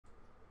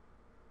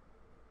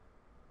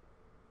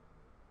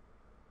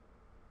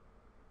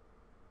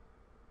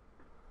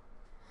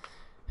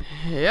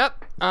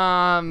Yep,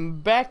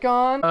 back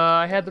on.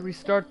 I had to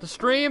restart the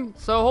stream,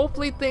 so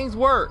hopefully things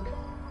work.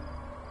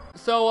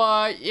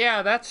 So,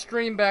 yeah, that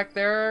stream back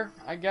there,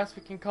 I guess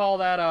we can call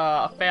that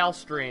a fail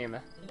stream.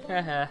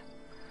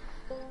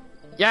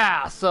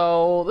 Yeah,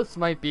 so this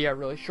might be a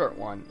really short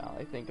one now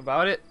I think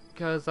about it,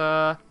 because,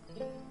 that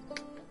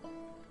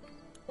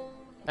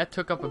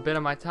took up a bit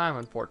of my time,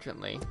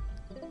 unfortunately.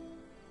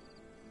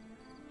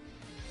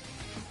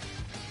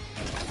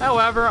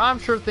 However, I'm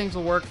sure things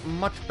will work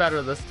much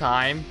better this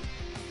time.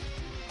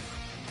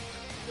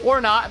 Or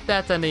not, if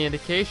that's any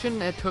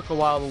indication. It took a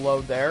while to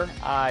load there.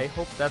 I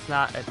hope that's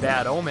not a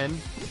bad omen.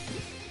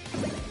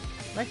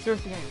 Am I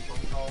seriously getting a phone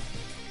call?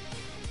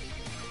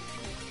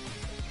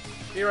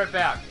 Be right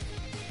back.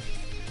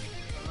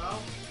 Hello?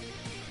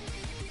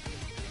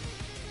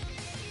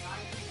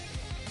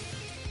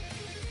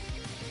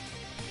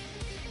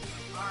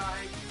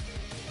 Alright.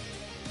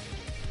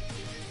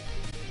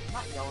 I'm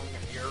not yelling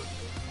at here.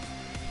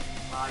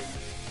 Bye.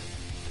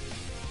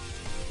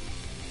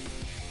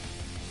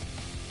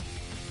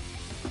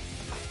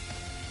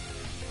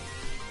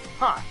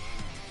 Huh.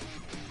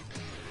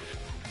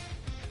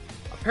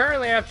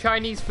 Apparently I have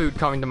Chinese food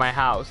coming to my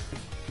house.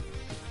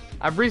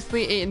 I've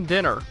recently eaten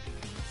dinner.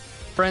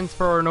 Friends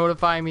for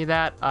notifying me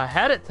that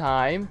ahead of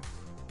time.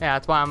 Yeah,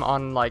 that's why I'm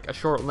on like a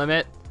short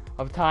limit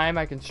of time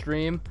I can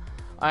stream.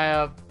 I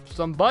have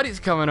some buddies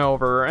coming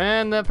over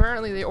and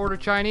apparently they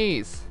ordered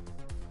Chinese.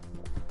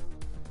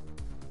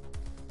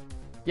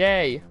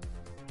 Yay.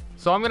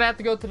 So I'm gonna have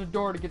to go to the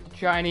door to get the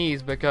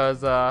Chinese because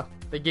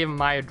they gave them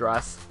my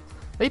address.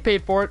 They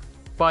paid for it.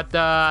 But,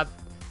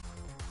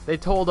 they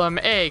told him,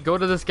 hey, go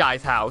to this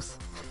guy's house.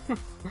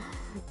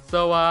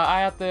 So,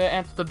 I have to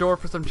answer the door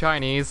for some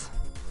Chinese.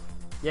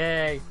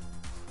 Yay.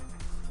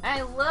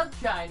 I love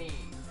Chinese.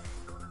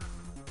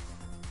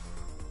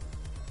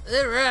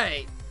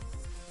 Alright.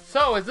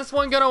 So, is this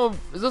one gonna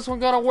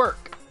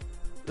work?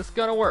 This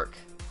gonna work?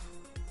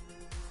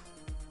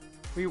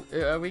 We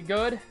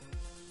good?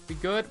 We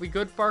good? We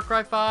good, Far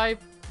Cry 5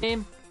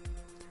 game?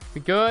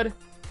 We good?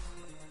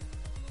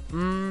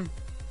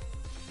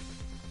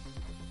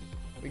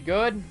 We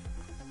good?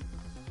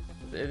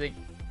 Is it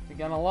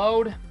gonna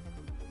load? I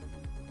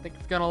think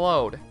it's gonna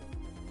load.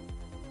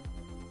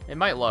 It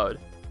might load.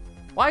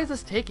 Why is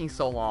this taking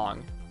so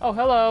long? Oh,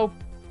 hello.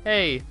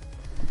 Hey.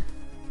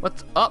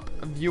 What's up,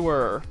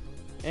 viewer?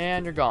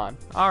 And you're gone.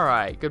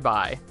 Alright,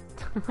 goodbye.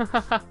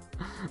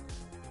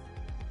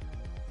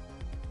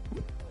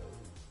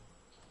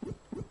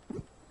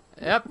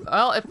 Yep,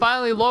 well, it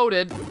finally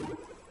loaded.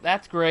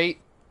 That's great.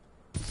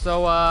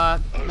 So,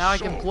 now I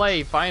can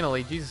play,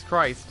 finally. Jesus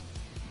Christ.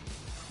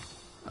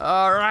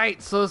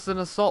 Alright, so it's an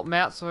assault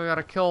map, so we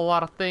gotta kill a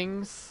lot of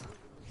things.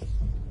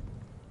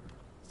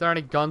 Is there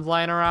any guns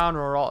lying around,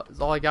 or all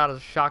I got is a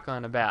shotgun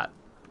and a bat?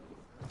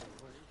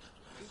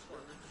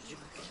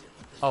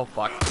 Oh,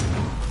 fuck.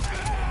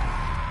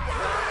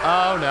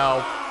 Oh,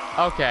 no.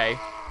 Okay.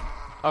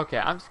 Okay,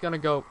 I'm just gonna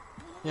go,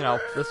 you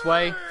know, this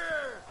way.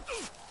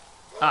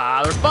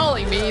 Ah, they're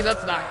following me,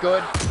 that's not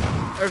good.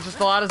 There's just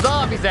a lot of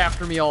zombies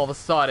after me all of a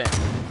sudden.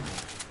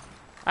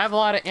 I have a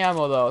lot of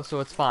ammo, though, so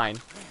it's fine.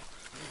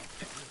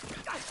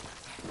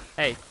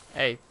 Hey,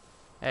 hey,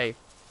 hey.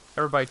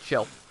 Everybody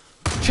chill.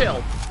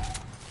 Chill!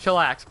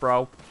 Chillax,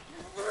 bro.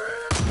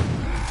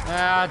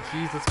 Ah,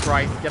 Jesus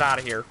Christ. Get out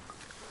of here.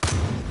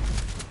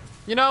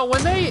 You know,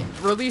 when they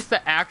release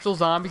the actual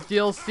Zombies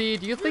DLC,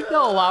 do you think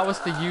they'll allow us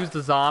to use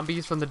the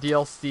zombies from the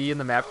DLC in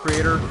the map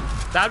creator?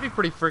 That'd be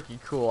pretty freaking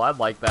cool. I'd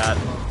like that.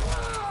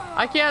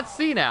 I can't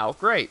see now.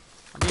 Great.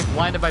 I'm being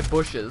blinded by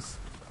bushes.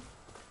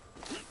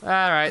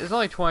 Alright, there's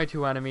only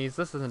 22 enemies.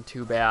 This isn't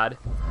too bad.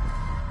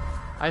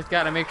 I just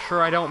gotta make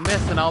sure I don't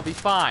miss and I'll be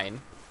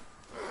fine.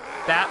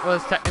 That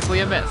was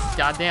technically a miss.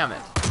 God damn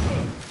it.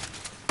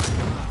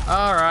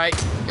 Alright,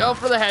 go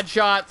for the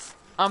headshots.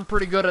 I'm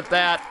pretty good at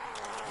that.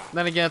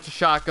 Then again, it's a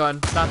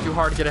shotgun. Not too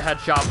hard to get a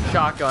headshot with a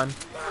shotgun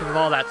because of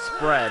all that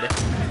spread.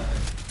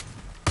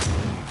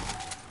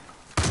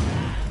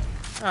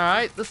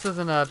 Alright, this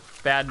isn't a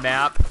bad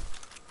map.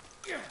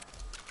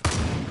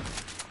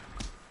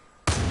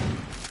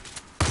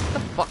 What the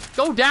fuck?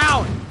 Go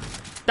down!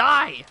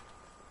 Die!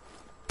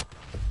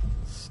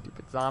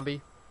 Stupid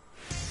zombie.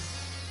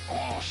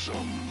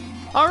 Awesome.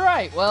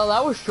 Alright, well,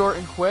 that was short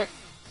and quick.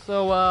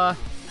 So,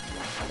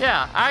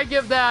 yeah, I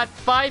give that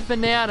 5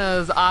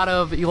 bananas out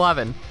of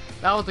 11.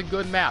 That was a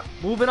good map.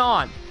 Moving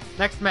on.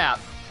 Next map.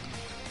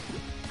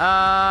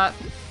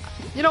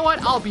 You know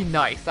what? I'll be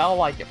nice. I'll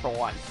like it for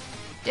once.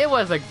 It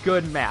was a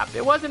good map.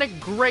 It wasn't a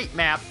great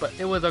map, but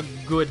it was a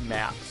good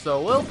map.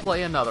 So we'll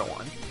play another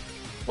one.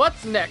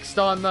 What's next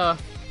on the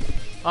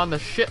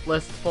shit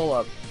list full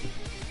of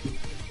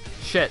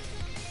shit?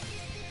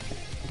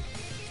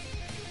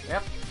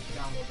 Yep.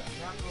 Download that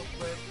map real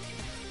quick.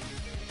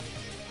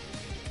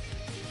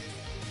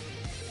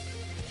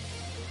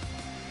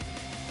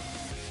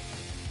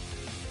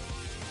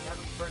 Have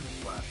a friend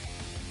request.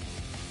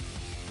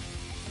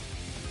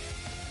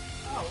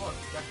 Oh look,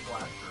 Death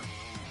Blaster.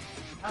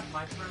 That's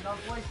my friend on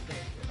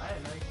PlayStation. I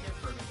didn't know you could get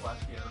friend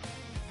request here.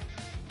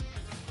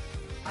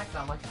 I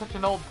sound like such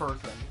an old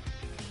person.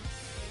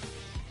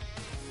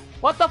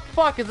 What the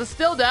fuck? Is it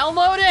still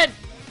downloaded?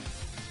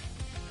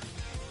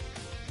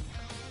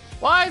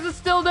 Why is it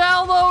still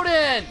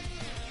downloading?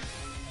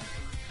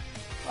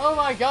 Oh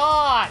my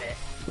god!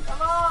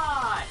 Come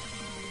on!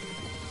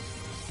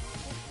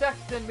 Who's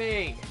texting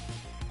me?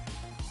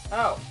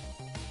 Oh.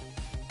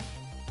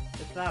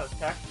 It's not a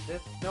text,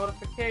 it's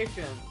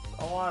notifications.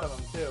 A lot of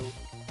them, too. Holy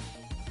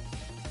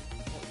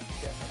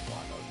shit, that's a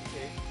lot of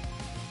notifications.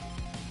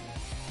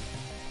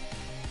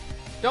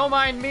 Don't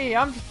mind me,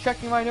 I'm just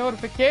checking my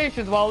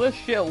notifications while this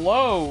shit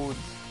loads.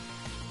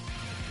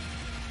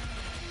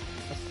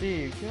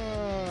 Steve,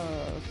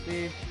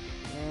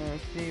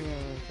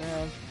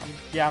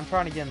 yeah, I'm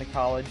trying to get into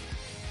college.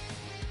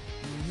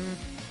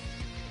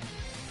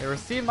 They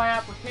received my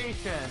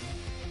application.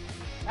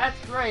 That's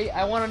great.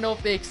 I want to know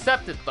if they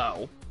accept it,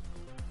 though.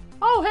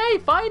 Oh, hey,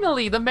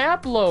 finally, the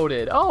map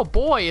loaded. Oh,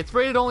 boy, it's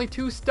rated only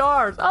 2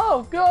 stars.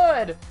 Oh,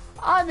 good.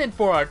 I'm in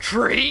for a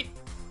treat.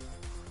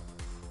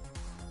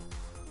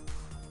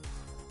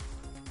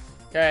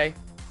 Okay.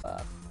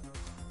 Let's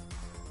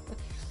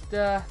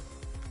just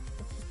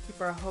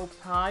keep our hopes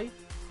high.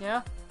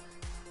 Yeah?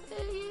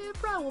 It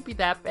probably won't be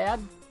that bad.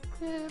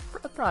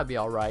 It'll probably be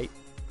alright.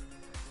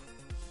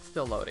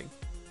 Still loading.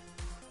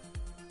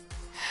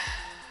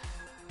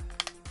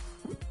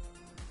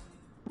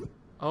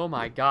 Oh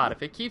my god,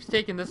 if it keeps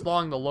taking this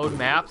long to load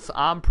maps,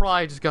 I'm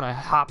probably just gonna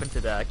hop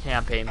into the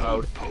campaign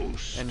mode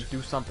and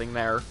do something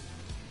there.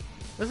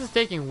 This is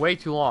taking way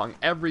too long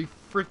every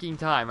freaking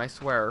time, I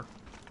swear.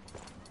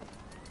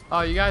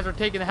 Oh, you guys are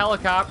taking the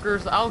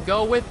helicopters? I'll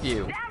go with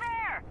you. Down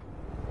there!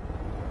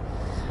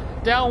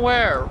 Down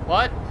where?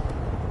 What?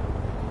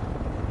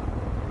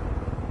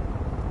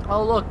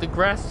 Oh look, the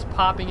grass is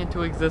popping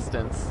into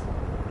existence.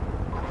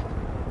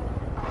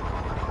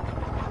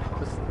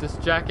 This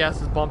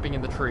jackass is bumping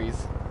in the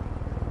trees.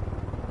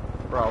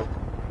 Bro.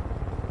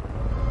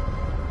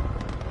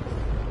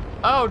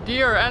 Oh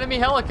dear, enemy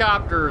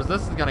helicopters!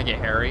 This is gonna get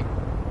hairy.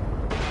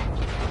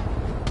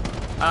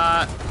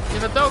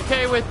 If it's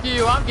okay with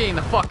you, I'm getting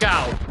the fuck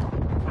out.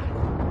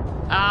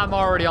 I'm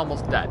already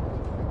almost dead.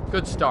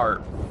 Good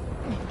start.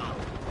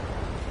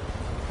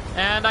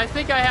 And I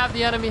think I have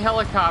the enemy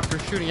helicopter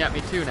shooting at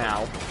me too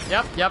now.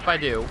 Yep, I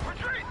do.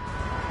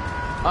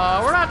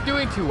 We're not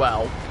doing too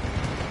well.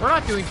 We're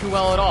not doing too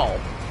well at all.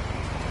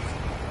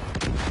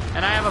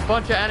 And I have a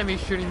bunch of enemies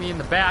shooting me in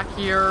the back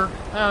here.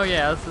 Oh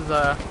yeah,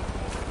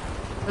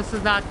 this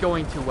is not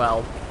going too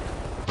well.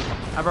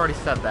 I've already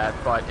said that,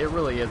 but it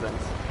really isn't.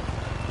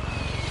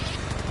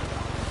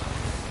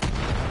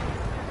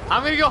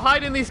 I'm gonna go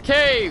hide in these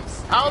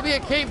caves. I'll be a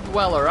cave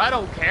dweller. I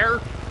don't care.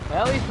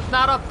 Well, at least it's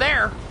not up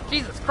there.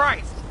 Jesus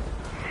Christ.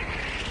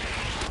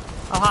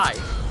 Oh, hi.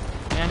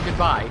 And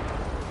goodbye.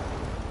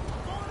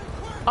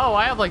 Oh,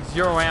 I have like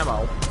 0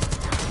 ammo.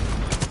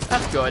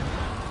 That's good.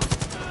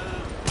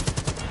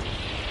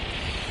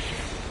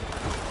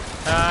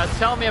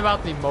 Tell me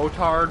about the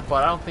motard,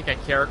 but I don't think I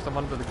care because I'm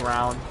under the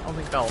ground. I don't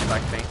think that'll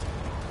affect me.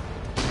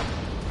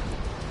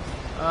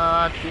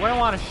 Do I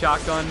want a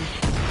shotgun?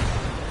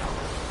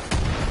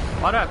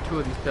 Why do I have 2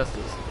 of these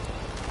pistols?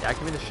 Yeah,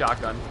 give me the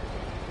shotgun.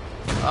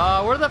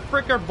 Where the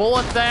frick are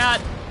bullets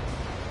at?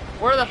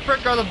 Where the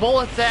frick are the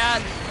bullets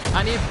at?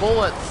 I need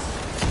bullets.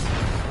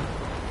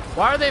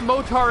 Why are they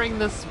motaring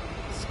this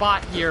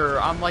spot here?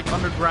 I'm like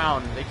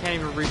underground. They can't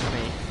even reach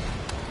me.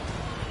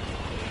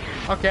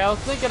 Okay, I was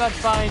thinking I'd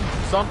find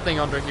something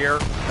under here.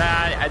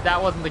 Nah,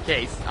 that wasn't the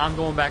case. I'm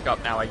going back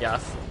up now, I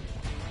guess.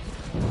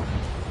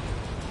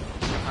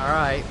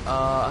 Alright,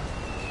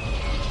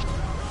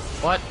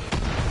 what?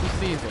 Who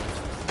sees me?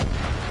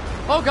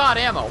 Oh god,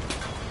 ammo!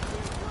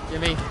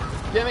 Gimme,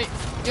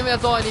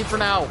 that's all I need for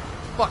now.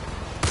 Fuck.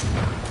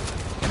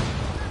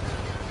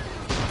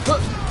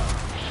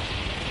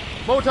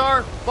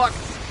 Motar, fuck.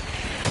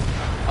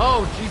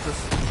 Oh, Jesus.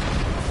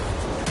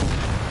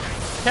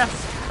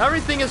 Yes.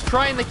 Everything is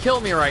trying to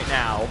kill me right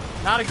now.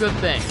 Not a good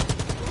thing.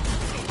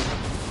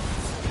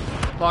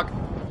 Fuck.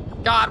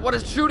 God, what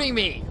is shooting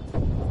me?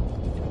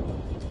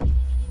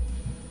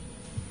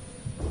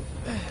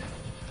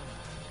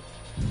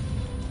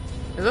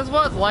 Is this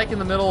what it's like in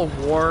the middle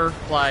of war?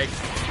 Like,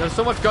 there's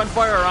so much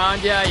gunfire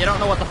around you, you don't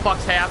know what the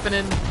fuck's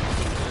happening.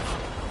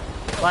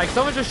 Like,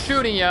 someone's just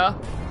shooting you,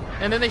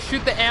 and then they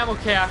shoot the ammo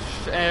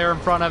cache in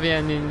front of you,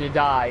 and then you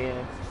die,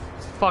 and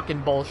it's fucking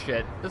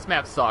bullshit. This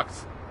map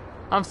sucks.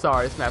 I'm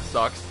sorry, this map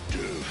sucks.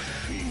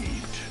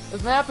 Defeat.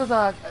 This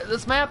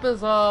map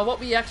is what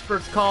we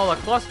experts call a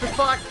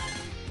clusterfuck.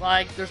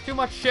 Like, there's too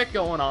much shit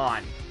going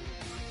on.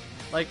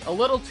 Like, a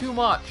little too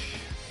much.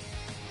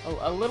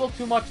 A little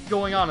too much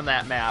going on in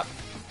that map.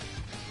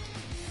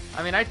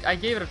 I mean, I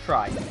gave it a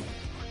try.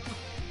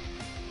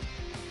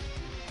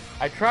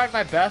 I tried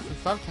my best, and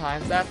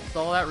sometimes that's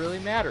all that really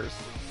matters.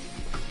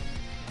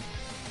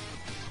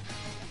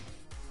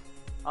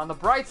 On the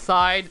bright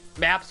side,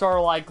 maps are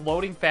like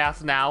loading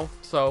fast now,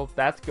 so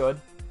that's good.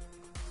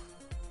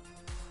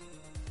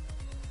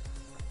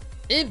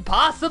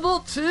 Impossible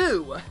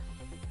 2!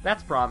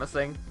 That's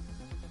promising.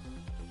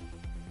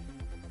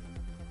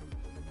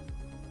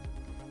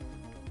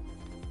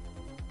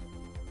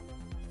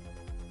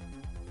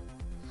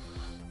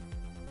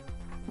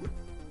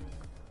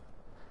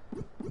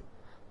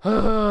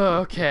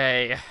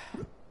 Okay.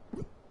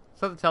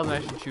 Something tells me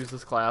I should choose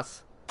this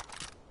class.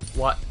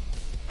 What?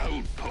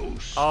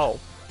 Outpost. Oh.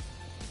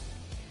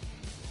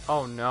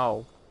 Oh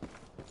no.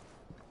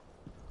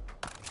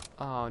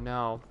 Oh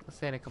no.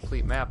 This ain't a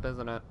complete map,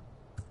 isn't it?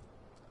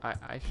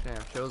 I shouldn't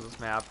have chose this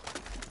map.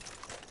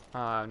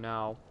 Oh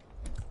no.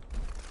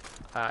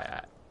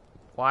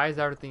 Why is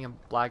everything in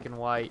black and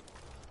white?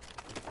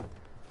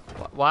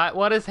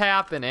 What is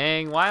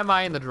happening? Why am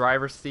I in the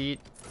driver's seat?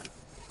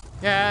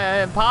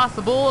 Yeah,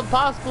 impossible.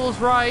 Impossible is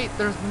right.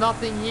 There's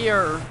nothing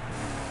here.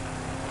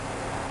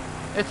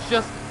 It's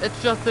just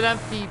an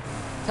empty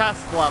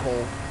test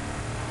level.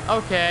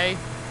 Okay.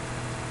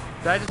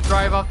 Did I just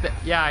drive up the...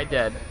 Yeah, I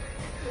did.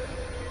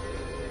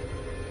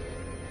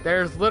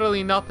 There's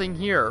literally nothing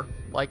here.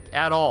 Like,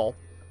 at all.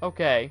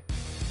 Okay.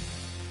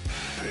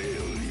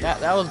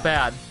 That was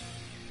bad.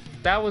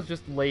 That was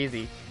just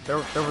lazy. There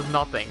was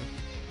nothing.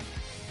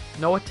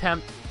 No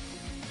attempt.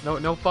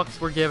 No fucks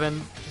were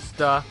given.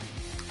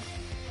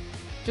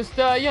 Just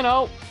you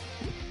know,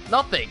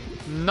 nothing.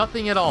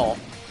 Nothing at all.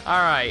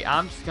 Alright,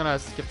 I'm just gonna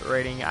skip the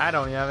rating. I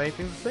don't even have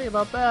anything to say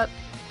about that.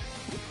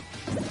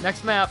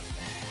 Next map.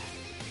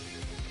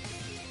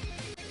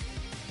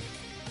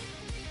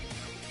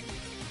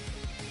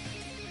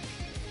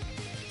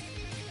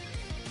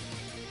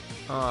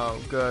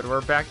 Oh, good.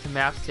 We're back to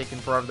maps taking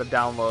forever to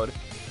download.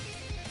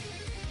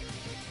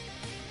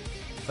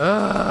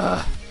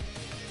 Ugh.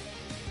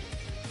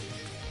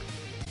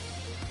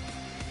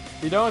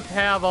 You don't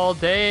have all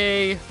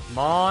day,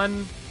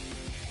 Mon.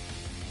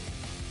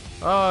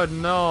 Oh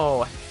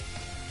no.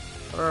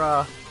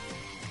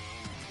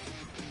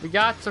 We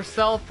got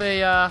ourselves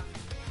a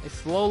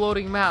slow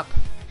loading map.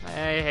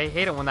 I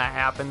hate it when that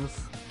happens.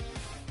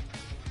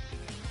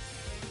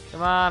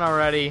 Come on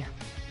already.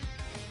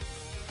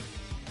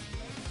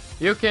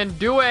 You can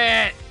do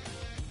it!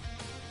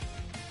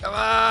 Come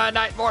on,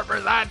 9 more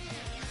 %.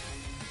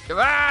 Come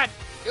on,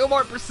 2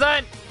 more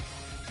 %.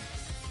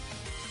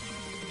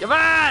 Come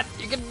on,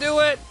 you can do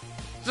it.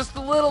 Just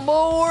a little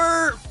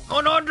more.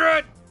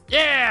 100.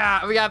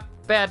 Yeah, we got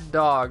bad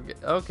dog.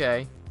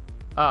 Okay.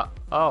 Oh.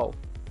 All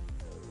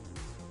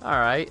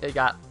right, it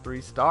got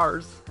 3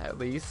 stars at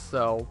least,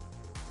 so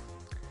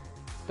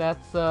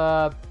that's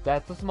a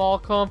small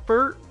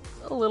comfort.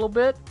 A little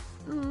bit.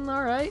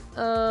 All right.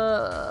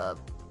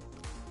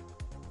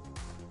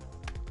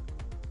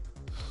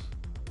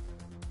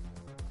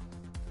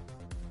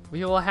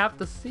 We will have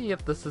to see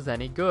if this is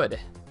any good.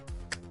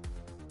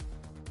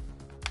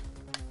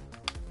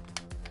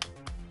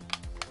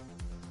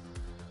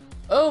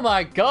 Oh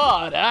my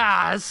god,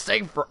 this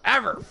taking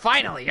forever.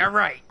 Finally,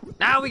 alright.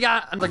 Now we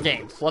got the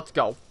games. Let's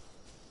go.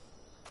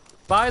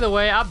 By the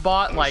way, I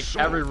bought like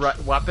every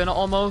weapon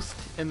almost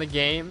in the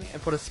game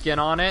and put a skin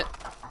on it.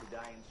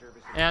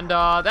 And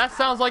that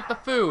sounds like the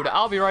food.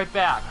 I'll be right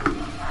back.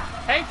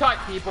 Hang tight,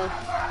 people.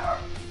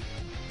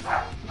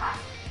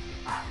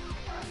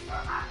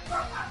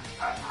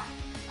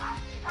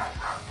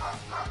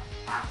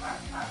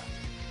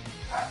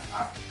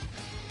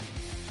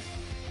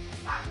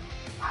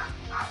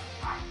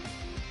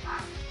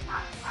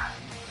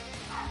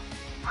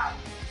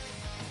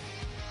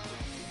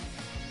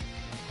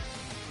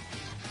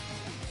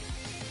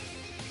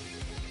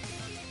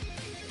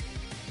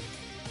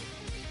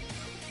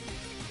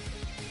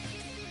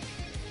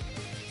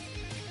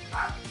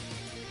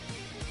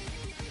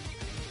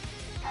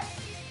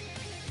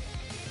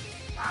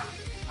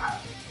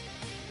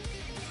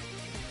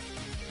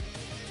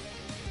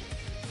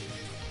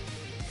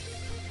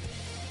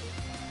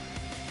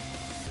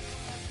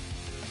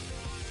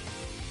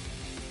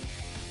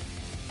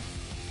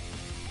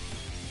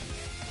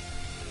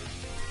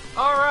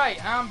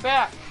 Alright, I'm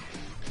back.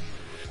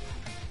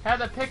 Had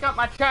to pick up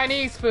my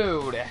Chinese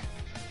food.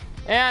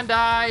 And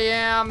I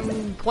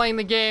am playing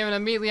the game and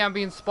immediately I'm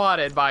being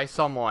spotted by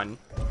someone.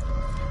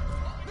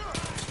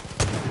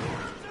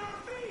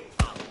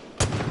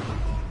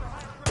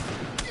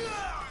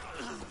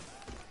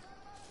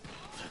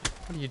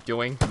 What are you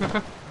doing?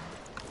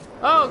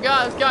 Oh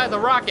god, this guy has a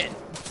rocket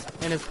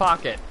in his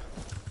pocket.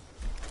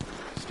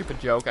 Stupid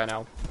joke, I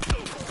know.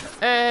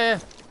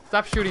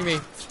 Stop shooting me.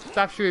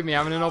 Stop shooting me.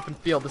 I'm in an open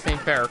field. This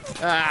ain't fair.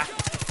 Ah.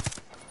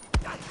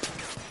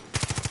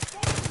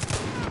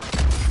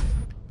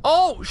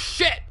 Oh,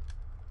 shit!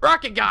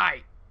 Rocket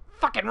guy!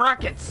 Fucking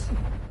rockets!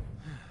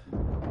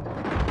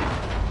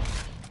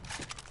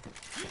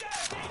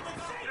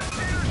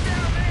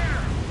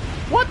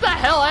 What the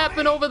hell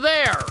happened over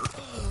there?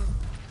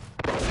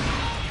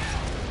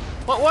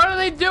 What are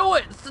they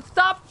doing?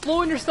 Stop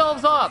blowing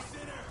yourselves up.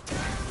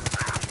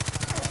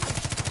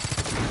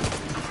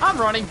 I'm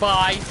running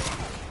by.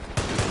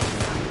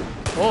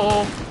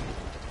 Oh.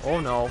 Oh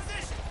no.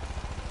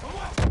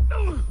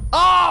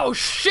 Oh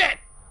shit!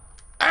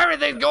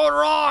 Everything's going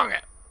wrong!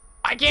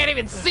 I can't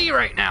even see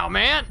right now,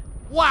 man!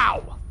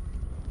 Wow!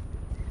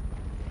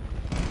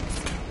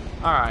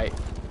 Alright.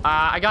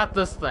 I got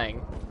this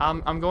thing.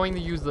 I'm going to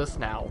use this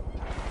now.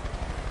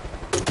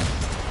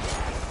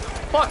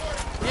 Fuck!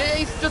 Yeah,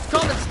 he's just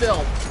coming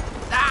still!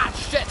 Ah,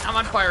 shit! I'm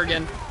on fire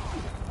again.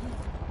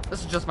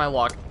 This is just my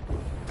luck.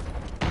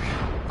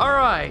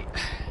 Alright.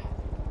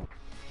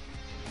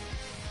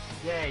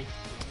 Yay.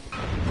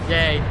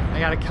 Yay. I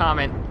got a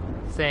comment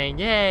saying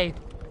yay.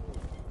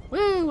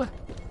 Woo! Alright,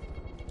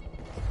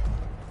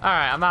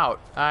 I'm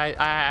out.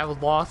 I was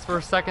lost for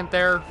a second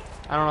there.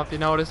 I don't know if you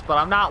noticed, but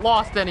I'm not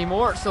lost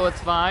anymore, so it's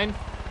fine.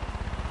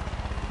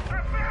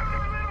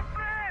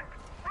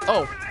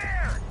 Oh.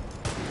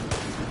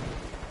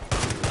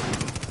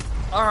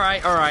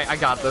 Alright, I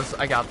got this.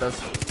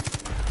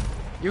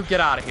 You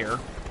get out of here.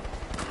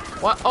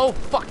 What? Oh,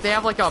 fuck, they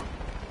have a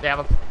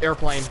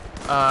airplane.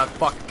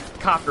 Fuck,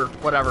 copter,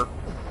 whatever.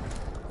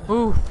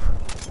 Oof.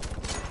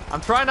 I'm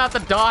trying not to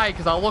die,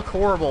 because I'll look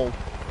horrible.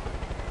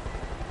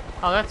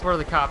 Oh, that's where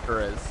the copter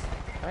is.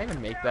 Can I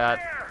even make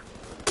that?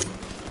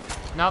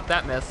 Nope,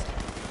 that missed.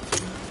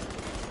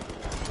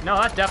 No,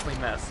 that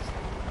definitely missed.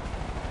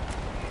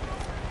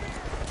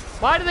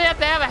 Why do they have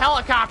to have a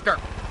helicopter?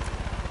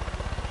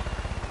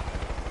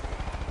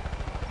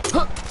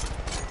 Huh.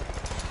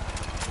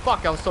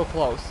 Fuck, I was so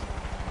close.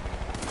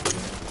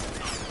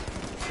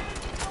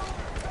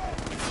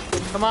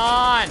 Come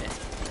on!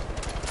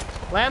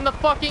 Land the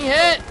fucking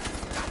hit!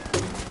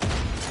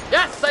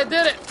 Yes, I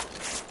did it!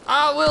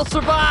 I will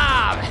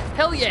survive!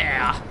 Hell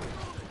yeah!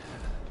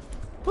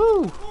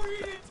 Woo!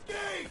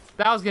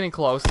 That was getting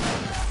close.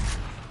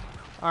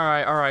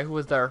 Alright, who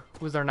was there?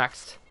 Who was there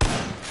next?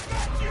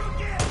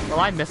 Well,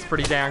 I missed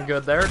pretty damn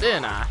good there,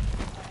 didn't I?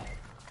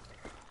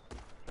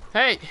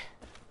 Hey!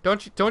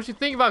 Don't you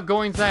think about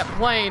going to that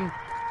plane?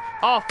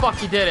 Oh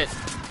fuck, you did it!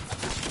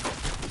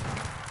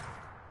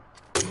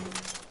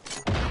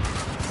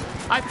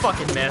 I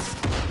fucking missed.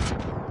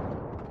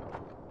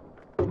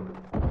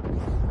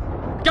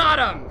 Got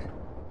him!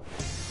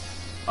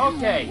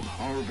 Okay.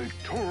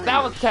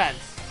 That was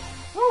tense.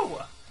 Woo!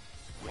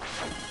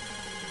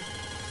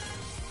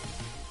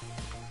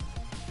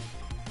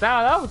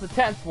 That was a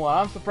tense one.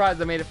 I'm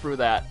surprised I made it through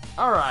that.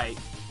 Alright.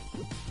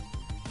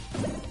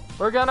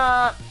 We're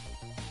gonna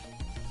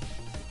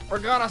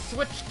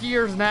switch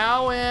gears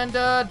now and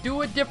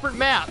do a different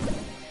map.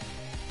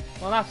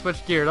 Well, not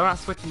switch gears. I'm not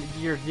switching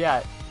gears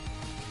yet.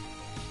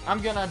 I'm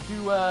gonna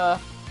do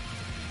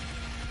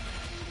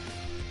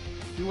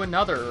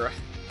another.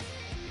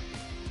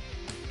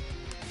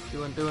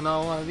 Doing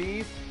another one of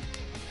these.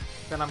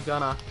 Then I'm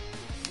gonna,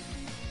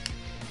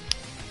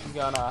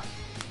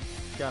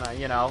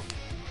 you know,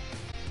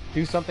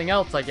 do something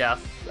else, I guess.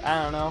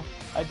 I don't know.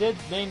 I did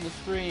name the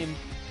stream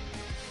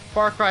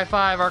Far Cry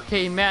 5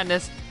 Arcade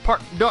Madness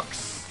Part Deux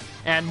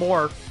and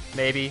more,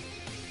 maybe.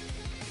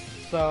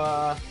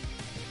 So,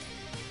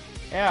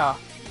 yeah.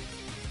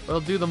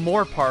 We'll do the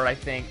more part, I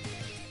think.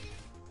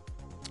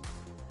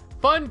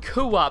 Fun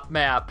co-op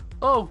map.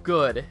 Oh,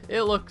 good.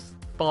 It looks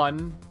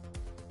fun.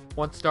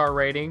 1-star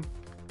rating.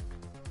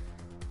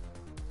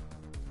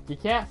 You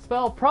can't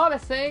spell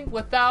promising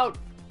without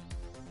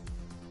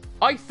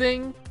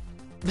icing.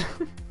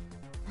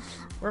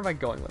 Where am I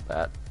going with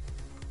that?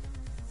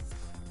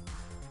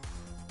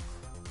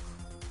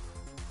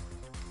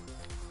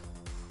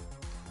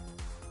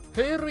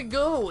 Here we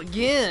go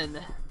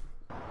again.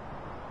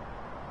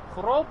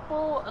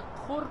 Troppo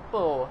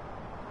turpo.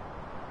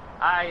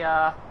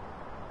 I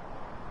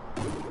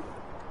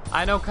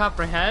know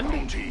comprehend.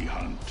 Bounty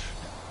hunt.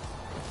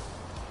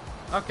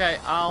 Okay,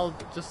 I'll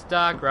just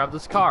grab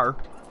this car.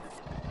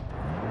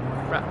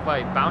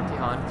 Wait, bounty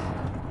hunt.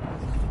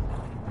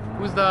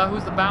 Who's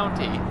the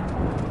bounty?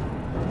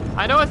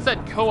 I know it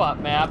said co-op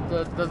map.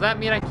 Does that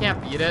mean I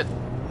can't beat it?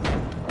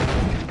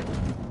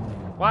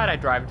 Why'd I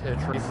drive into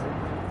the trees?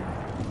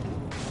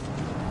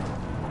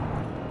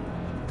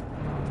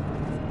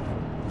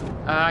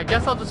 I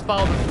guess I'll just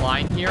follow this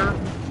line here.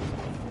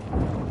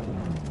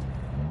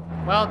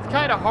 Well, it's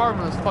kind of hard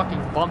when there's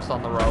fucking bumps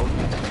on the road.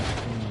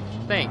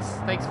 Thanks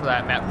for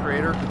that, map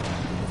creator.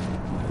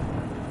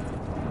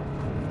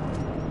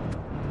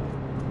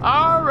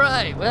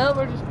 Alright, well,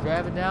 we're just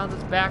driving down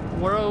this back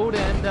road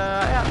and,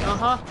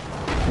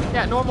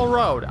 yeah, normal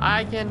road.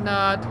 I can,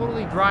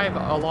 totally drive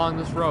along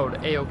this road,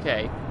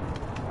 A-okay.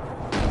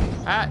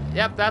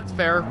 Yep, that's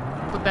fair.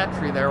 Put that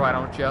tree there, why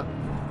don't you?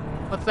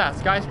 What's that,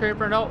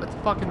 skyscraper? No, it's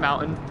a fucking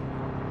mountain.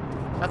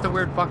 That's a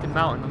weird fucking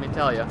mountain, let me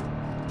tell you.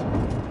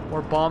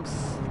 More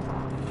bumps.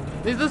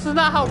 This is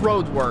not how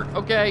roads work,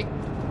 okay?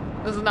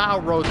 This is not how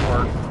roads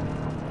work.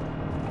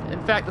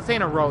 In fact, this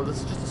ain't a road,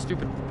 this is just a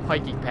stupid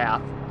hiking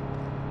path.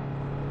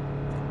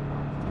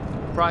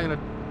 Probably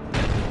gonna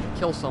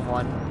kill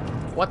someone.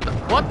 What the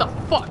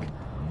fuck?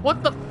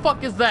 What the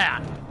fuck is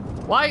that?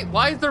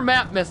 Why is their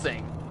map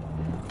missing?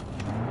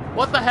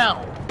 What the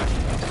hell?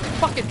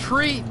 Fucking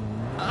tree.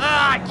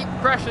 Ah, I keep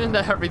crashing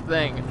into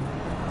everything.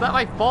 It's not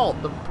my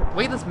fault. The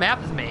way this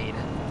map is made.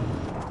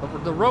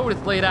 The road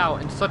is laid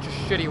out in such a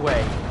shitty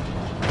way.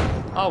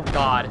 Oh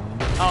god.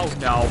 Oh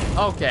no.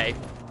 Okay.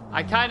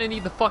 I kinda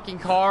need the fucking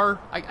car.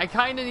 I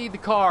kinda need the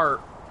car.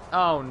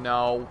 Oh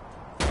no.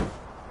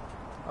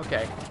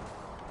 Okay.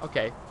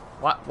 Okay.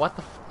 What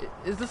the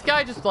is this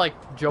guy just like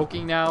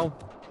joking now?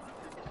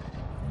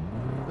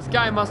 This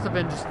guy must have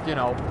been just, you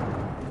know,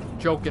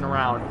 joking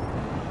around.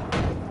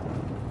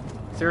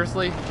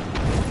 Seriously?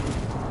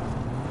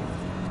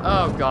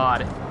 Oh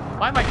god.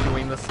 Why am I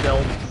doing this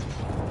still?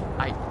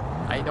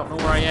 I don't know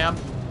where I am.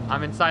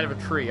 I'm inside of a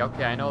tree.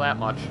 Okay, I know that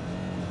much.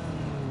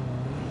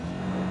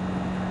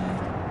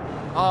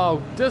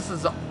 Oh, this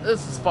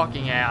is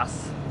fucking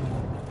ass.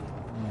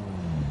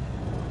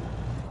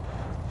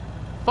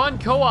 Fun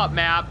co-op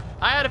map.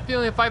 I had a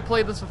feeling if I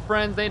played this with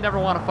friends, they'd never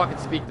want to fucking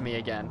speak to me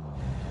again.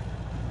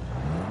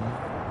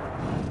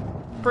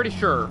 Pretty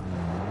sure.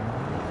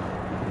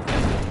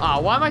 Ah,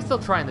 why am I still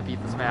trying to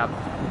beat this map?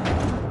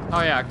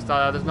 Oh yeah,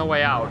 because there's no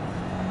way out.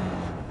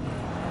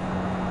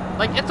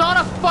 Like, it's on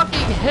a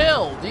fucking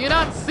hill. Do you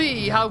not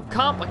see how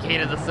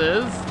complicated this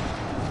is?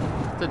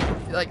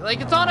 Like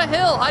it's on a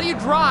hill. How do you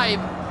drive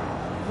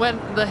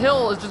when the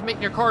hill is just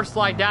making your car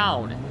slide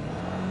down?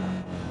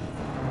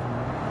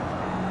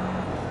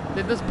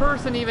 Did this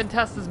person even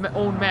test his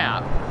own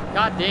map?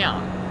 God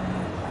damn.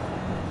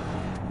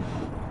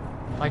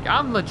 Like,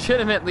 I'm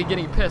legitimately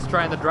getting pissed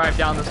trying to drive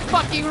down this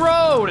fucking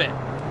road.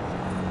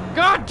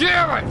 God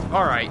damn it!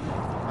 Alright.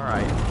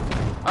 Alright.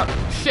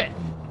 Shit.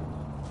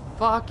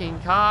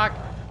 Fucking cock.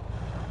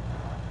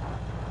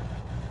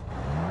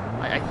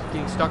 I keep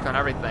getting stuck on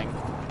everything.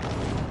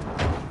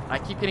 I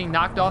keep getting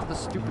knocked off the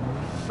stupid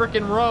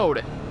frickin'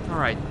 road.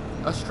 Alright.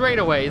 A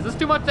straightaway. Is this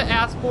too much to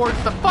ask for?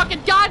 It's the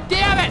fucking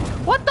goddamn it!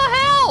 What the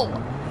hell?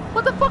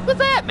 What the fuck was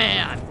that,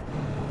 man?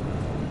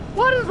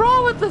 What is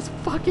wrong with this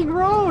fucking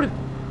road?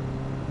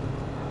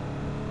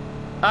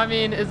 I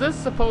mean, is this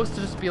supposed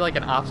to just be like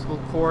an obstacle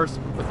course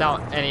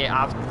without any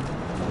obstacles?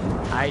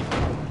 I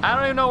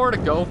don't even know where to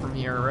go from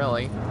here,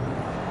 really.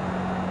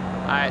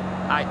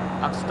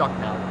 I'm stuck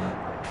now.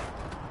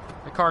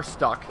 The car's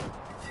stuck.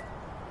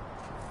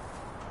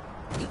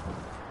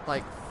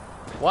 Like,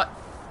 what?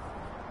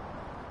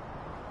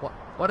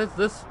 What is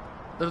this?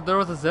 There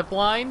was a zip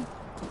line?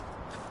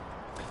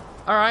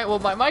 Alright, well,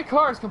 my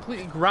car is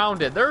completely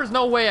grounded. There is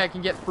no way I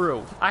can get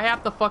through. I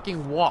have to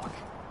fucking walk.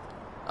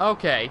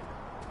 Okay.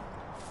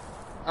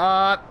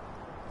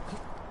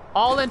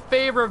 All in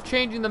favor of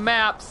changing the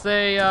map,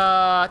 say,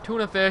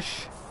 tuna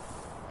fish.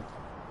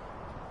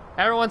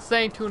 Everyone's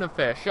saying tuna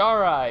fish.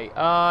 Alright.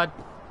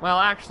 Well,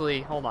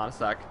 actually, hold on a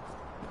sec.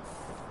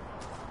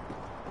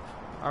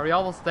 Are we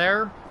almost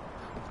there?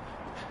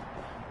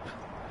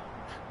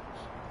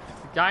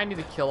 Does the guy I need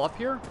to kill up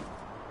here?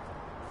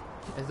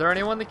 Is there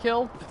anyone to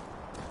kill?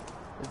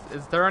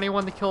 Is there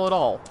anyone to kill at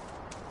all?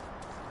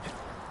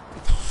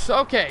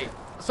 Okay,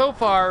 so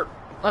far,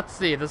 let's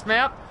see. This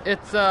map,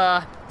 it's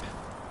a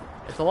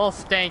little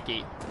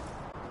stanky.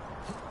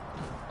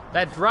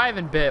 That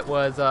driving bit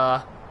was,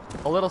 a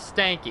little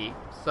stanky.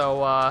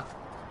 So,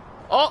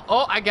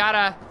 oh, I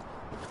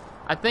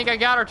think I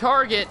got our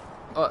target.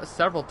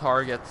 Several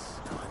targets.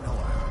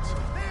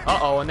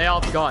 Uh-oh, and they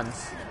all have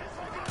guns.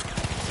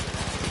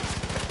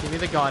 Give me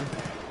the gun.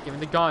 Give me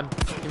the gun.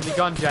 Give me the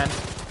gun, Jenny.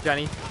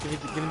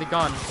 Give me the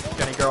gun,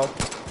 Jenny girl.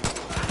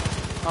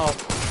 Oh,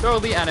 they're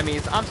the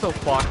enemies. I'm so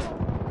fucked.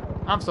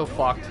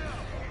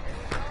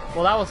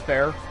 Well, that was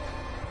fair.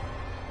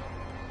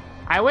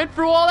 I went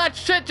through all that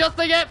shit just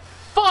to get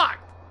fucked!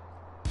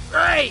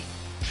 Great!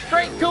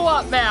 Great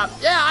co-op map!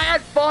 Yeah, I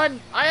had fun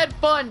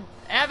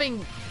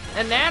having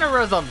an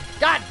aneurysm.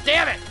 God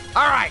damn it!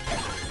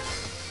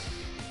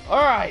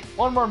 Alright,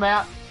 one more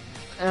map.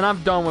 And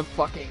I'm done with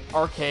fucking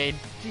Arcade.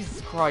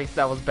 Jesus Christ,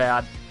 that was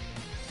bad.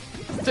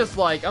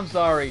 Dislike, I'm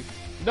sorry.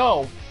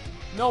 No.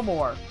 No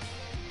more.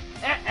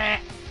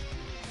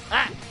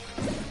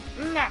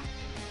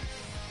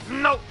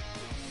 No.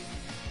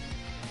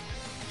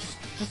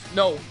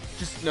 No.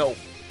 Just no.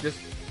 Just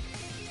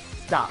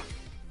stop.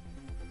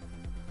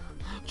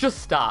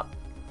 Just stop.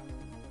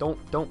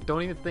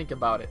 Don't even think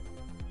about it.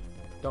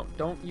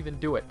 Don't even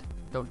do it.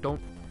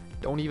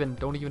 Don't even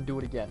do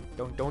it again.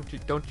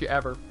 Don't you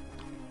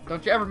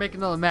ever make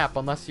another map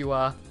unless you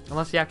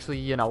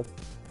actually,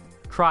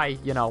 try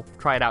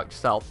it out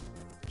yourself.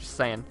 Just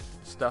saying.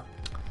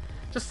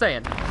 Just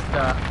saying.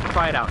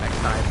 Try it out next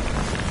time.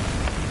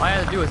 All I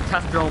have to do is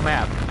test your own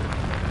map.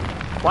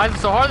 Why is it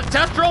so hard to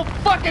test your own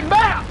fucking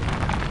map?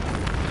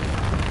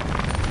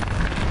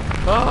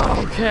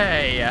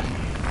 Okay.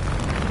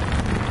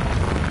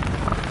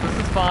 This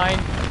is fine.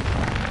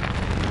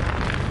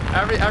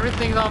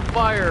 Everything's on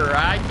fire.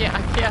 I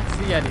can't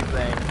see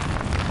anything.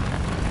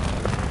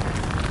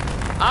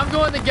 I'm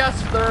going to guess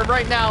that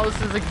right now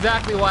this is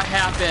exactly what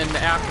happened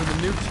after the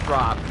nukes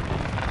dropped.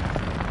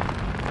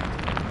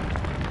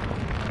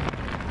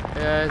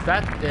 Is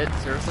that it?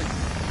 Seriously?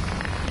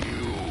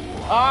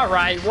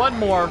 Alright, one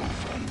more.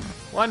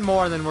 One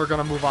more, and then we're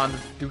gonna move on to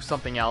do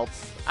something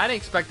else. I didn't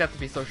expect that to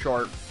be so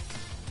short.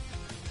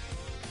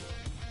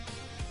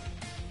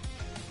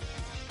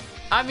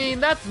 I mean,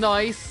 that's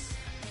nice.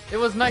 It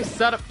was a nice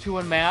setup to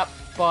a map,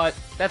 but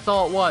that's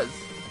all it was.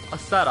 A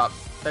setup.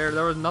 There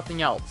was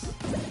nothing else.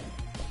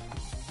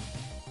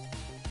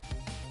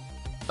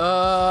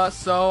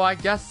 So I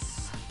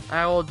guess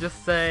I will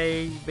just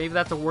say maybe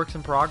that's a work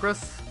in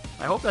progress.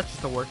 I hope that's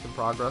just a work in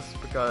progress,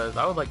 because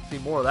I would like to see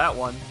more of that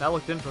one. That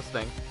looked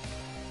interesting.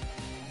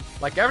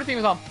 Like, everything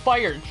was on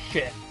fire and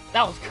shit.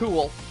 That was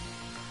cool.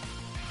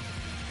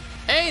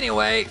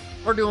 Anyway,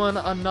 we're doing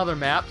another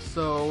map,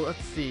 so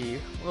let's see.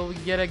 Will we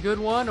get a good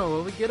one or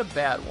will we get a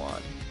bad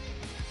one?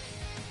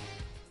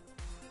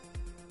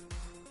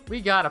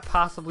 We got a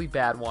possibly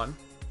bad one.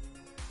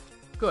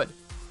 Good.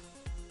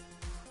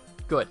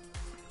 Good.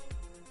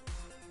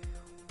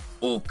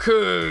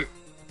 Okay.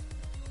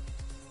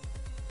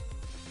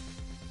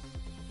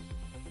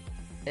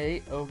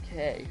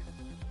 A-okay.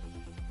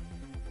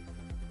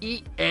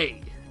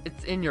 EA.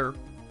 It's in your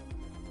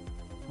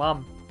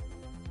mom.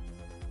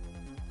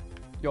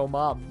 Yo,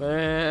 mom.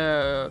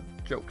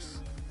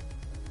 Jokes.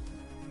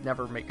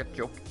 Never make a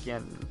joke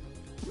again.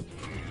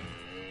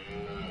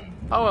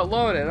 Oh, it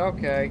loaded.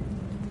 Okay.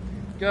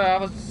 Good. I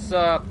was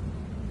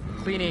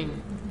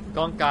cleaning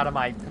gunk out of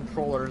my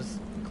controller's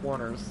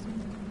corners.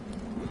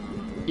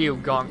 Ew,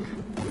 gunk.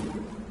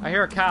 I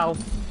hear a cow.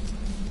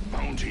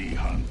 Bounty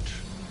hunt.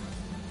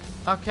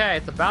 Okay,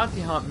 it's a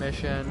bounty hunt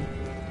mission,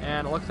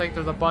 and it looks like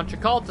there's a bunch of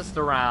cultists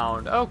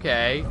around.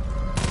 Okay.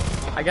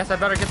 I guess I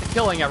better get to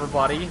killing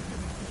everybody.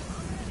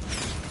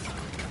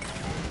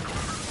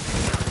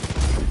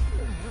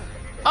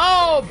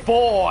 Oh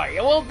boy!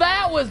 Well,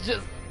 that was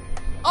just...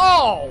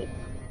 Oh!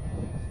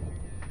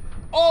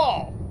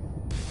 Oh!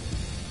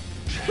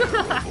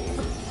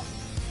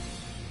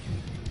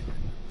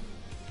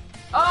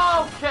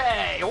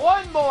 Okay,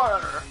 one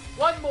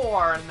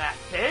more in that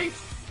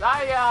case.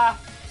 I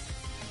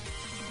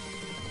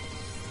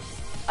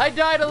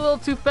died a little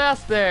too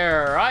fast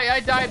there. I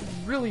died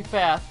really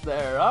fast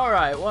there.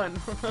 Alright, one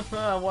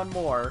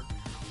more.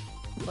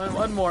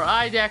 One more.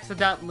 I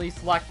accidentally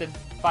selected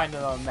find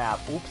it on the map.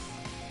 Oops.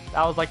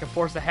 That was like a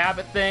force of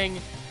habit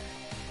thing.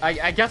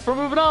 I guess we're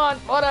moving on.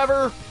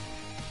 Whatever.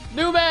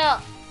 New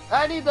map.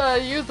 I need to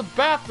use the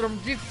bathroom.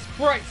 Jesus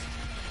Christ.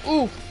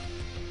 Oof.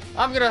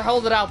 I'm gonna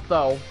hold it out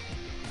though.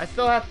 I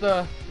still have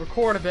to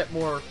record a bit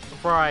more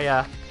before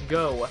I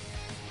go.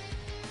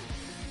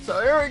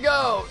 So here we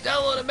go.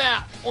 Download a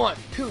map. 1,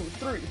 2,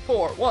 3,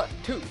 4. 1,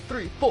 2,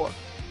 3, 4.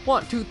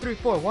 1, 2, 3,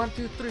 4. 1,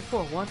 2, 3,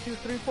 4. 1, 2,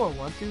 3, 4.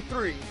 1, 2,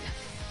 3.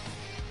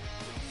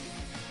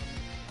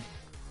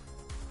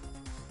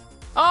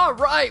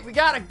 Alright, we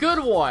got a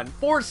good one.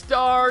 4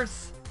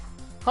 stars.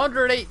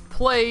 108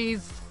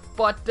 plays.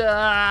 But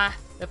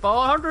if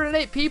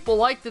 108 people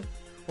liked it,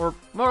 or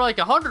more like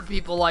 100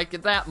 people liked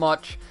it that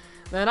much,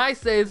 then I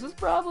say this is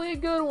probably a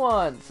good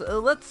one. So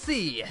let's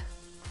see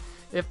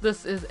if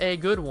this is a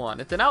good one.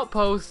 It's an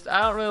outpost.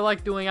 I don't really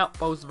like doing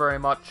outposts very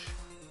much.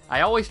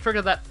 I always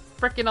trigger that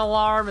freaking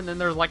alarm, and then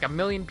there's like a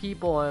million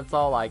people, and it's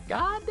all like,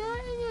 God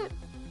dang it.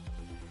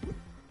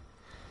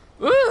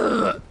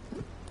 Ugh.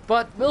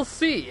 But we'll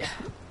see.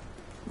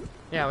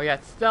 Yeah, we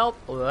got stealth,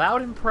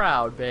 loud and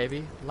proud,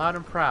 baby. Loud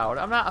and proud.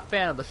 I'm not a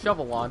fan of the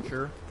shovel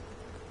launcher,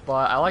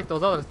 but I like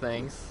those other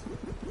things.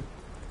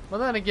 But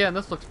then again,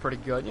 this looks pretty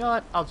good. You know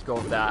what? I'll just go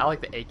with that. I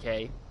like the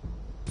AK.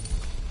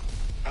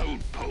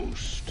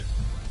 Outpost.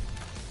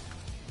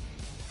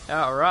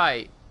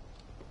 Alright.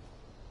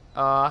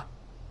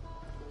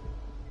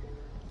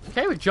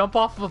 Okay, we jump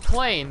off of a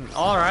plane.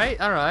 Alright,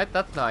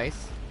 that's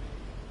nice.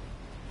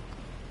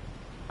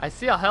 I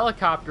see a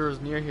helicopter is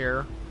near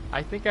here.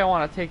 I think I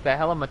want to take the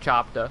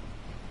helicopter.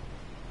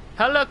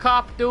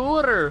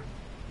 Helicopter!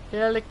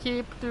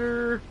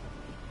 Helicopter!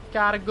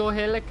 Gotta go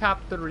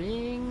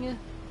helicoptering.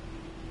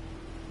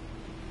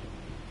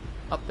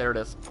 Oh, there it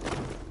is.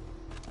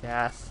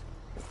 Yes.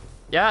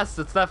 Yes,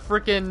 it's that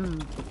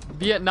freaking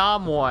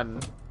Vietnam one.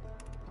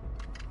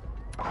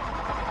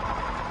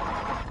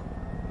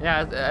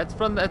 Yeah, it's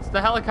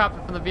the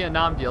helicopter from the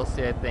Vietnam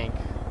DLC, I think.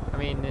 I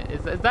mean,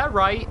 is that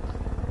right?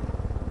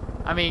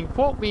 I mean,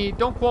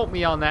 don't quote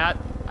me on that.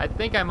 I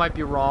think I might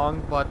be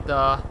wrong, but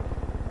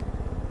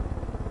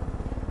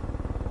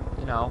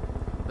you know,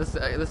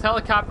 this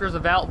helicopter is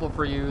available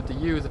for you to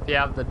use if you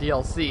have the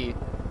DLC.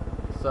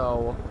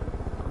 So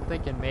I'm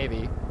thinking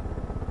maybe.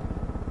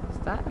 Is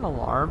that an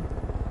alarm?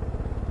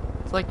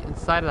 It's like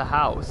inside of the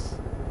house.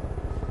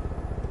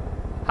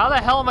 How the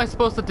hell am I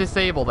supposed to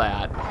disable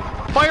that?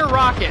 Fire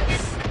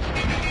rockets!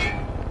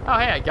 Oh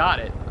hey, I got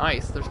it.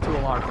 Nice. There's 2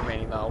 alarms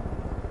remaining though.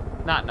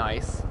 Not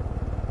nice.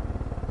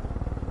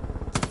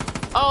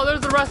 Oh,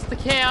 there's the rest of the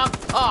camp.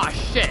 Oh,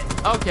 shit.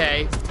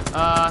 Okay.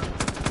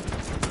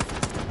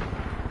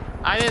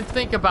 I didn't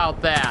think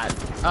about that.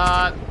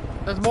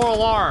 There's more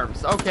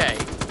alarms. Okay.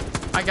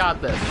 I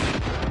got this.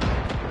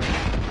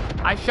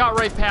 I shot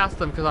right past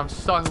them because I'm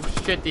so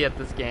shitty at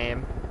this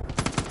game.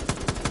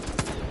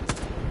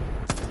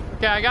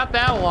 Okay, I got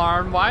that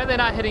alarm. Why are they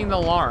not hitting the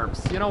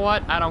alarms? You know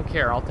what? I don't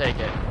care. I'll take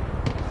it.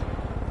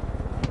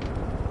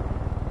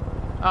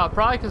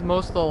 Probably because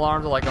most of the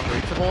alarms are like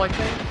unreachable, I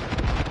think.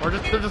 Or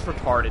they're just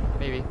retarded,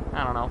 maybe.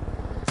 I don't know.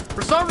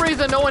 For some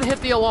reason, no one hit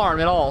the alarm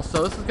at all,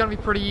 so this is gonna be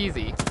pretty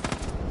easy.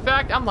 In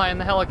fact, I'm landing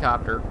the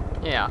helicopter.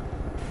 Yeah.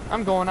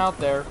 I'm going out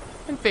there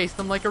and face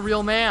them like a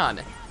real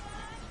man.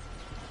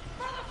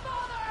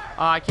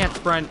 I can't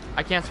sprint.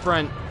 I can't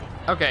sprint.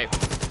 Okay.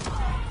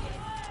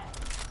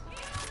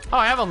 Oh,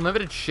 I have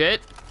unlimited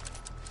shit?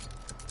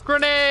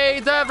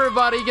 Grenades!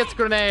 Everybody gets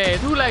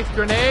grenades! Who likes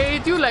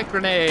grenades? You like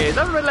grenades!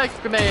 Everybody likes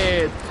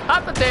grenades!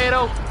 Hot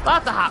potato!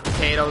 Lots of hot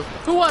potatoes!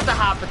 Who wants a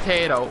hot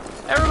potato?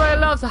 Everybody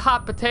loves a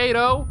hot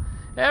potato!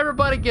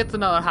 Everybody gets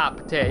another hot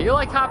potato. You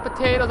like hot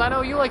potatoes? I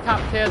know you like hot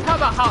potatoes. How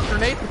about hot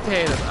grenade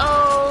potatoes?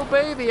 Oh,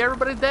 baby,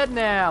 everybody's dead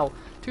now.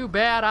 Too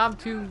bad, I'm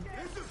too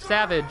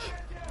savage.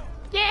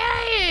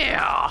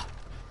 Yeah!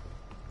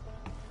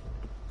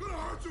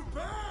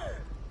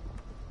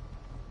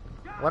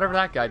 Whatever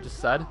that guy just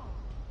said.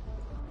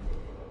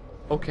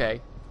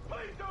 Okay.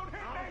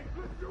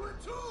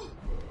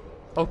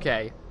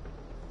 Okay.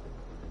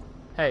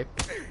 Hey.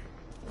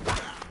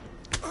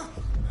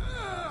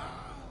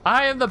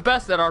 I am the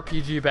best at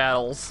RPG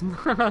battles.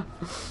 Come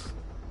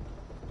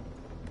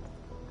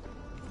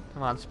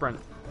on, sprint.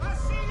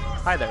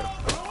 Hi there.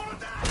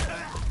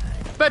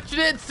 Bet you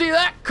didn't see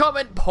that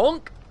coming,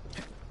 punk!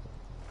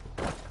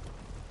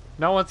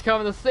 No one's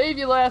coming to save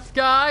you, last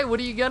guy. What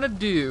are you gonna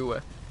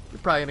do?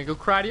 You're probably gonna go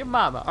cry to your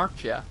mama,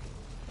 aren't you?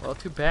 Well,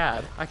 too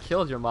bad. I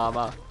killed your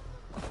mama.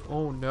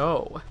 Oh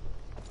no.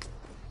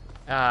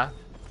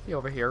 See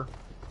over here.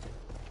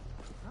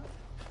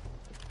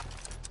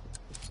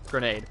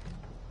 Grenade.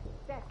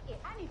 That's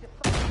it. I need to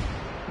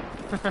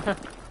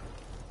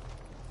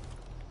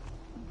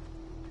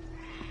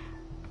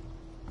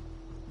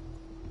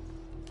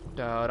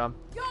Da-dum.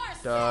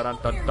 Da-dum,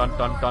 dun, dun,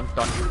 dun, dun,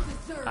 dun.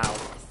 Ow.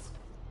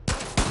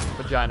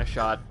 Vagina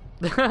shot.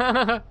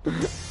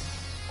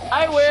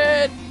 I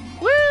win!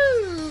 Woo!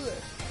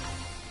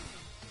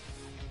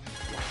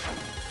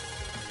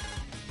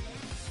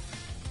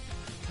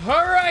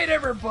 Alright,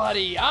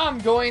 everybody. I'm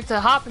going to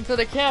hop into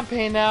the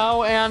campaign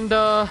now and,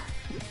 I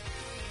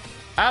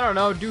don't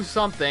know, do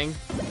something.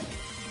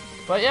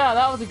 But yeah,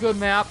 that was a good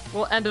map.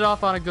 We'll end it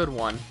off on a good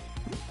one.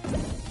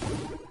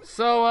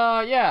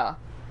 So, yeah.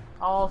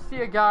 I'll see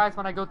you guys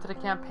when I go to the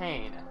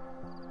campaign.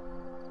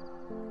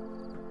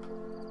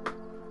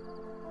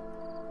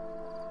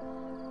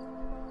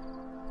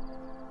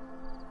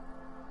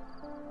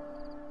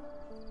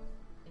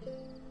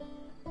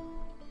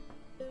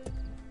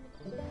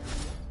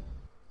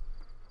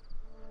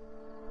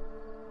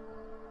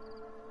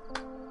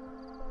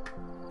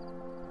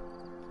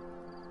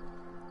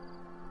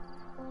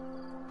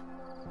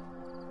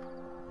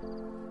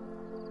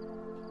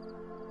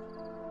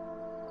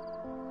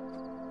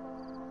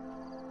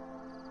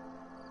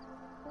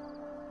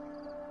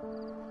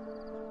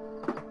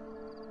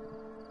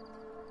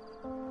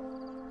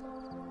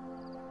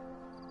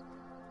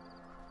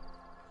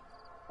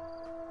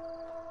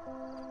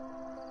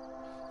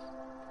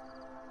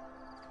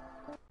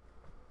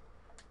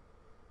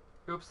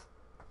 Oops.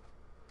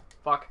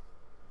 Fuck.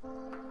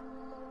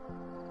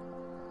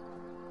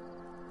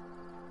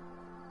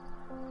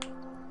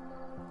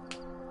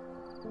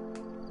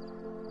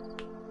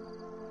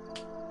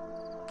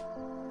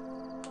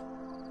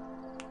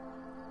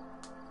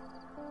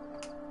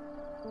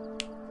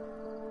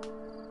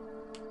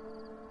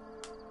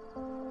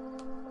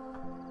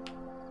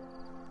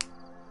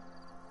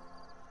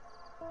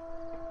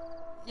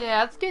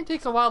 Yeah, this game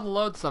takes a while to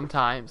load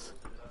sometimes.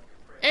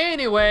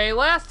 Anyway,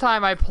 last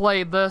time I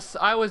played this,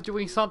 I was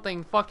doing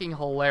something fucking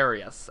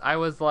hilarious. I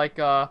was like,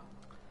 I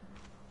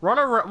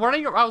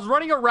was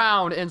running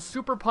around and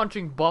super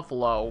punching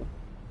Buffalo.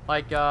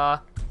 Like,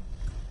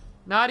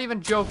 not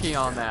even joking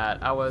on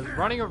that. I was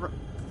running around.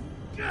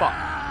 Fuck.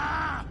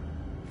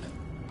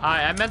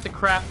 I meant to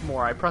craft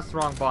more. I pressed the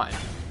wrong button.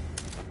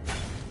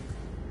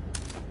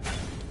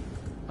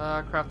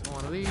 Craft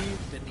one of these.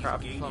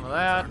 Craft some of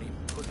that.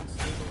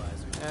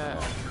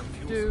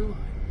 Do.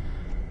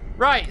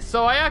 Right,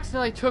 so I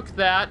accidentally took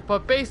that,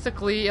 but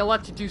basically it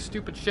lets you do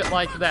stupid shit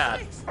like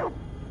that.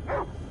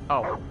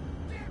 Oh.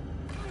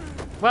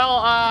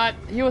 Well,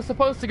 he was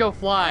supposed to go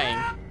flying.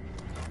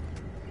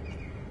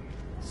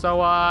 So,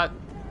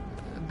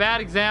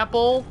 bad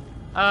example.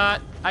 I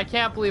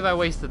can't believe I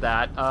wasted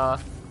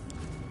that.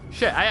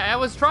 Shit, I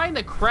was trying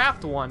to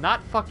craft one,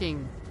 not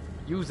fucking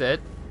use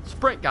it.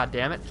 Sprint,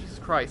 goddammit. Jesus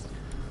Christ.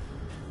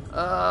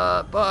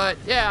 But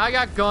yeah, I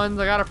got guns.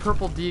 I got a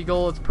purple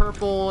deagle. It's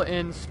purple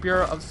in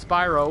Spirit of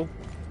Spyro,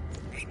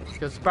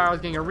 because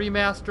Spyro's getting a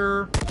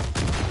remaster.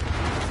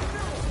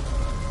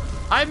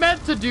 I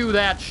meant to do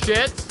that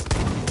shit.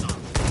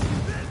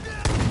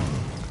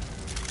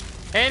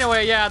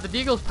 Anyway, yeah, the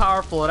deagle's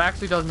powerful. It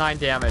actually does 9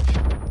 damage.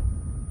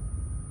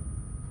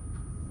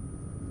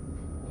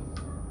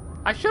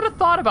 I should have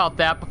thought about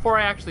that before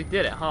I actually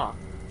did it, huh?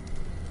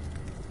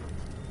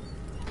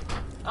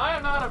 I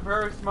am not a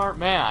very smart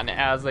man,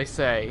 as they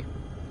say.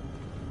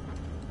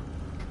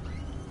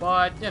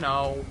 But, you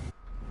know.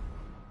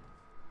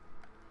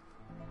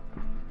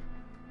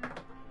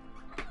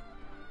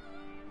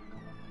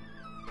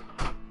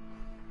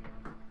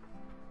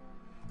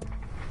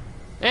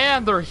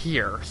 And they're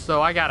here,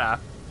 so I gotta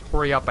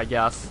hurry up, I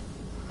guess.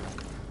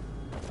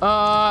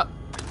 I'll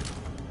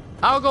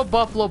go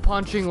buffalo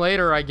punching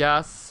later, I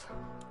guess.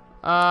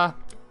 Let's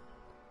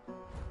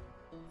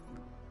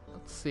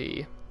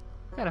see.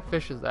 What kind of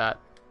fish is that?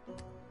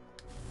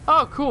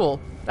 Oh, cool.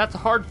 That's a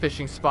hard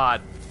fishing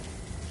spot.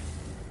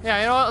 Yeah,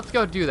 you know what? Let's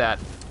go do that.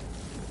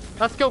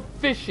 Let's go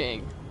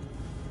fishing.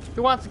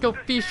 Who wants to go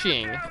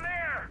fishing?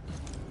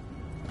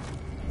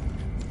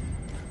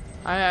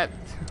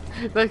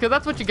 Because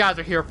that's what you guys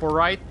are here for,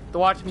 right? To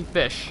watch me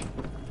fish.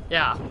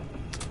 Yeah.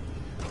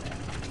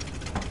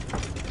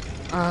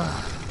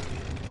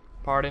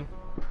 Pardon.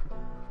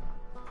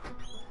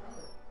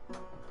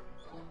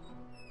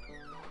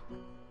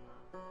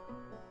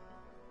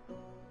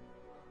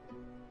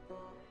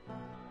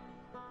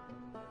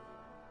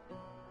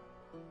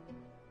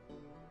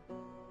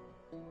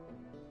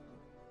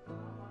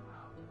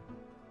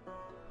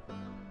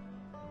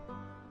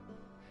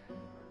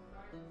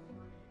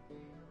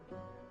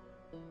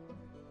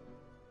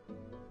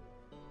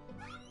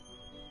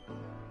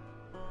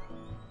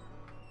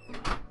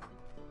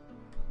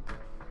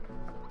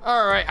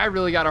 Alright, I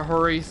really gotta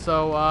hurry,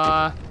 so,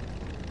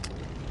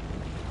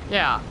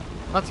 yeah.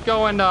 Let's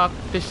go and,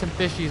 fish some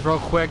fishies real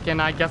quick,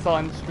 and I guess I'll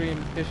end the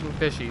stream fishing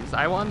fishies.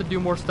 I wanted to do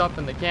more stuff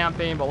in the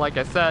campaign, but like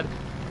I said,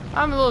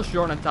 I'm a little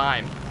short on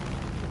time.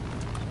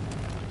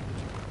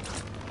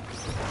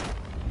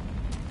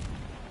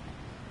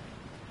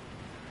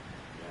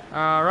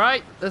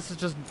 Alright, this is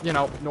just, you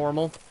know,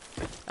 normal.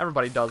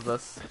 Everybody does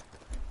this.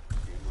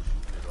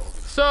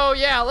 So,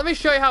 yeah, let me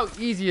show you how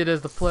easy it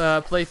is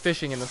to play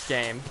fishing in this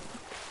game.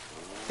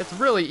 It's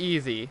really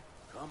easy.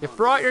 You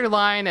throw out your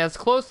line as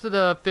close to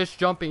the fish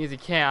jumping as you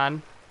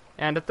can,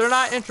 and if they're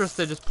not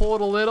interested, just pull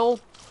it a little.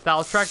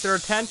 That'll attract their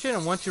attention,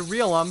 and once you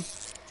reel them,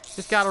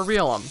 just gotta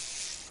reel them.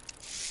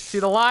 See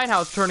the line,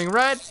 how it's turning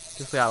red?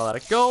 Just gotta let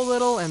it go a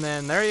little, and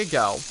then there you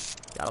go.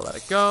 Gotta let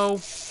it go.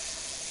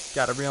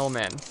 Gotta reel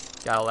them in.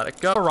 Gotta let it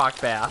go. Rock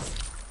bass.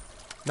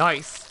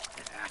 Nice.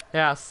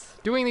 Yes,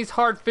 doing these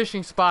hard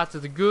fishing spots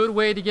is a good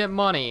way to get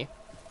money.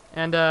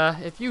 And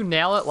if you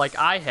nail it like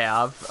I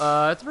have,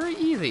 it's very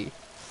easy.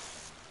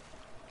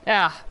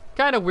 Yeah,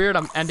 kind of weird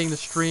I'm ending the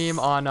stream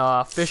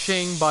on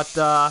fishing, but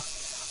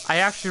I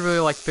actually really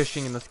like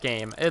fishing in this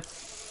game.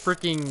 It's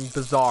freaking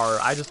bizarre.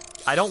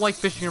 I don't like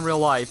fishing in real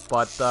life,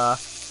 but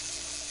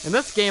in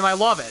this game I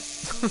love it.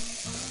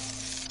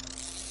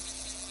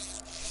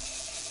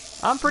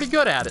 I'm pretty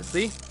good at it,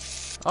 see?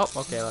 Oh,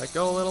 okay, let it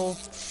go a little.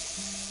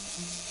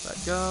 Let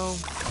it go.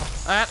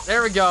 Ah,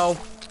 there we go.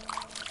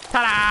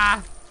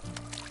 Ta-da!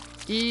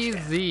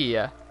 Easy.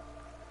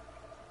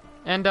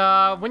 And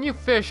when you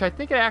fish, I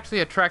think it actually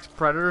attracts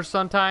predators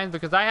sometimes,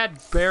 because I had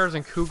bears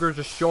and cougars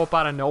just show up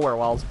out of nowhere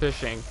while I was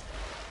fishing.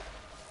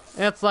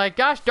 And it's like,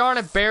 gosh darn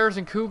it, bears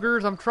and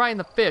cougars, I'm trying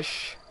to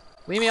fish.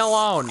 Leave me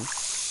alone.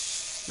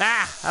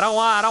 Nah, I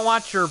don't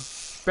want your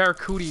bear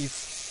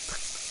cooties.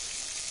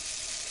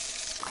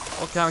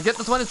 Okay, I'm gonna get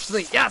this one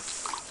instantly.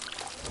 Yes!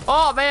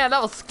 Oh man,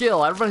 that was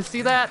skill. Everybody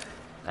see that?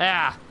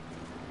 Yeah.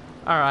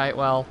 Alright,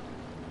 well.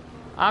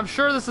 I'm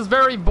sure this is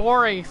very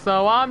boring,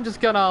 so I'm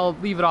just gonna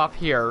leave it off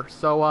here.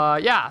 So,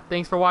 yeah,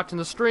 thanks for watching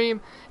the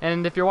stream,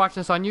 and if you're watching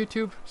this on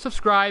YouTube,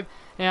 subscribe,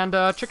 and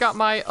check out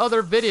my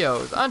other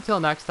videos. Until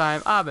next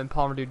time, I've been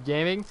Palmer Dude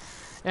Gaming,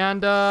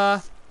 and,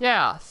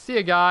 yeah, see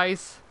you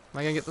guys. Am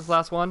I gonna get this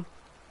last one?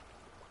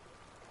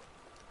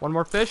 One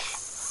more fish?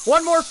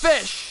 One more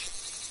fish!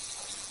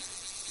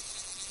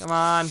 Come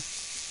on.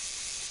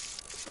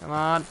 Come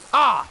on.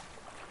 Ah!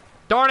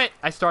 Darn it!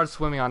 I started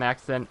swimming on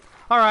accident.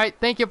 Alright,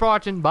 thank you for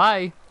watching.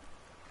 Bye.